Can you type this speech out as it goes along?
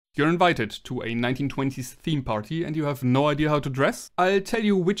You're invited to a 1920s theme party and you have no idea how to dress? I'll tell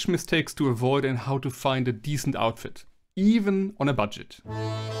you which mistakes to avoid and how to find a decent outfit, even on a budget.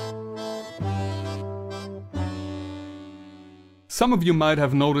 Some of you might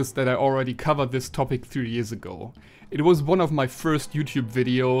have noticed that I already covered this topic 3 years ago. It was one of my first YouTube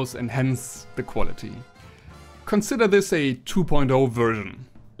videos and hence the quality. Consider this a 2.0 version.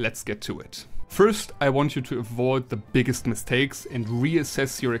 Let's get to it. First, I want you to avoid the biggest mistakes and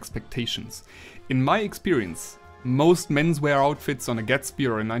reassess your expectations. In my experience, most menswear outfits on a Gatsby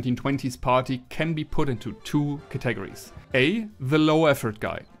or a 1920s party can be put into two categories. A, the low effort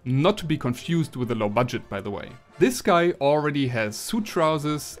guy, not to be confused with the low budget by the way. This guy already has suit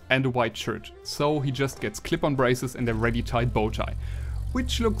trousers and a white shirt, so he just gets clip-on braces and a ready tied bow tie,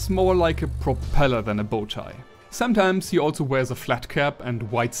 which looks more like a propeller than a bow tie. Sometimes he also wears a flat cap and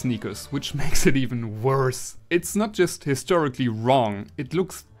white sneakers, which makes it even worse. It's not just historically wrong, it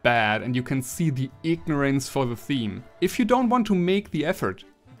looks bad and you can see the ignorance for the theme. If you don't want to make the effort,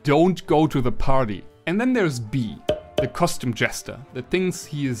 don't go to the party. And then there's B, the costume jester, that thinks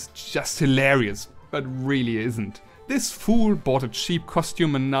he is just hilarious, but really isn't. This fool bought a cheap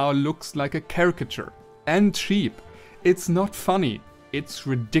costume and now looks like a caricature. And cheap. It's not funny, it's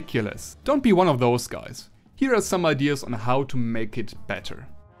ridiculous. Don't be one of those guys. Here are some ideas on how to make it better.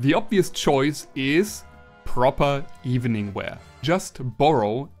 The obvious choice is proper evening wear. Just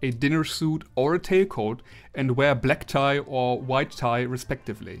borrow a dinner suit or a tailcoat and wear black tie or white tie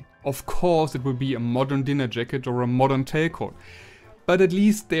respectively. Of course it will be a modern dinner jacket or a modern tailcoat, but at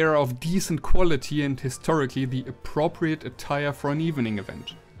least they are of decent quality and historically the appropriate attire for an evening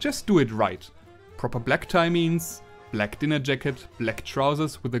event. Just do it right. Proper black tie means black dinner jacket, black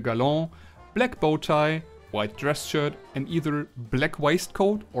trousers with a galon, black bow tie, white dress shirt and either black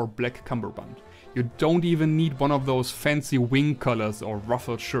waistcoat or black cummerbund. You don't even need one of those fancy wing colors or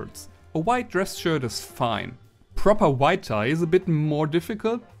ruffled shirts. A white dress shirt is fine. Proper white tie is a bit more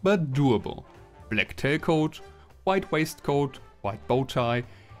difficult, but doable. Black tailcoat, white waistcoat, white bow tie,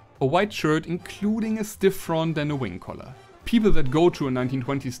 a white shirt including a stiff front and a wing collar. People that go to a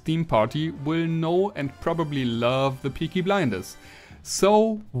 1920s theme party will know and probably love the Peaky Blinders.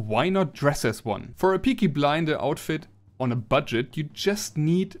 So why not dress as one? For a Peaky Blinder outfit on a budget, you just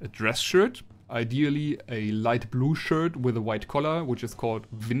need a dress shirt, ideally a light blue shirt with a white collar, which is called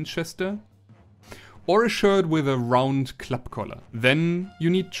Winchester, or a shirt with a round club collar. Then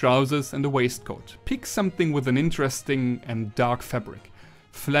you need trousers and a waistcoat. Pick something with an interesting and dark fabric.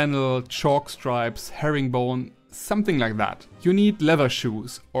 Flannel, chalk stripes, herringbone, something like that. You need leather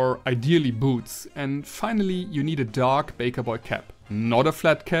shoes, or ideally boots, and finally you need a dark Baker Boy cap. Not a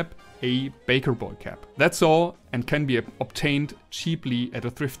flat cap, a Baker Boy cap. That's all and can be obtained cheaply at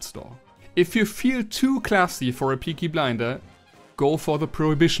a thrift store. If you feel too classy for a Peaky Blinder, go for the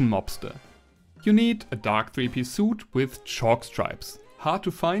Prohibition mobster. You need a dark three-piece suit with chalk stripes. Hard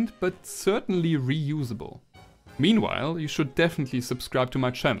to find, but certainly reusable. Meanwhile, you should definitely subscribe to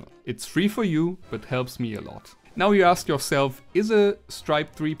my channel. It's free for you, but helps me a lot. Now you ask yourself, is a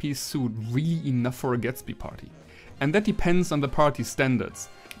striped three-piece suit really enough for a Gatsby party? And that depends on the party standards,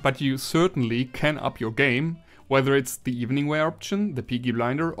 but you certainly can up your game, whether it's the evening wear option, the Peaky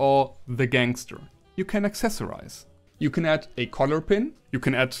Blinder or the gangster. You can accessorize. You can add a collar pin, you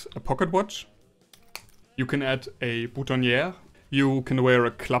can add a pocket watch, you can add a boutonniere, you can wear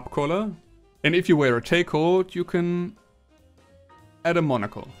a club collar, and if you wear a tailcoat, you can add a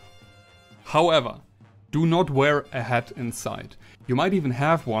monocle. However, do not wear a hat inside. You might even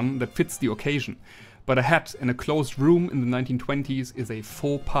have one that fits the occasion. But a hat in a closed room in the 1920s is a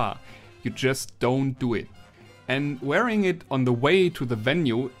faux pas. You just don't do it. And wearing it on the way to the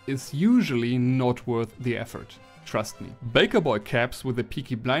venue is usually not worth the effort. Trust me. Baker Boy caps with the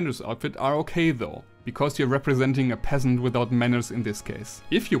Peaky Blinders outfit are okay though, because you're representing a peasant without manners in this case.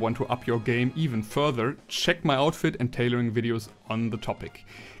 If you want to up your game even further, check my outfit and tailoring videos on the topic.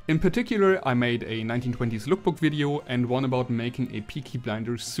 In particular, I made a 1920s lookbook video and one about making a Peaky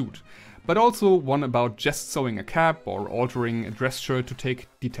Blinders suit, but also one about just sewing a cap or altering a dress shirt to take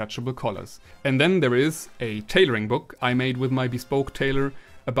detachable collars. And then there is a tailoring book I made with my bespoke tailor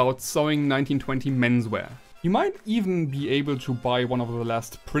about sewing 1920 menswear. You might even be able to buy one of the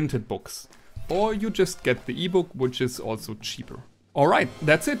last printed books, or you just get the ebook, which is also cheaper. Alright,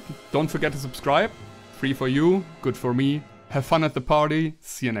 that's it. Don't forget to subscribe. Free for you, good for me. Have fun at the party.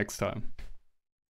 See you next time.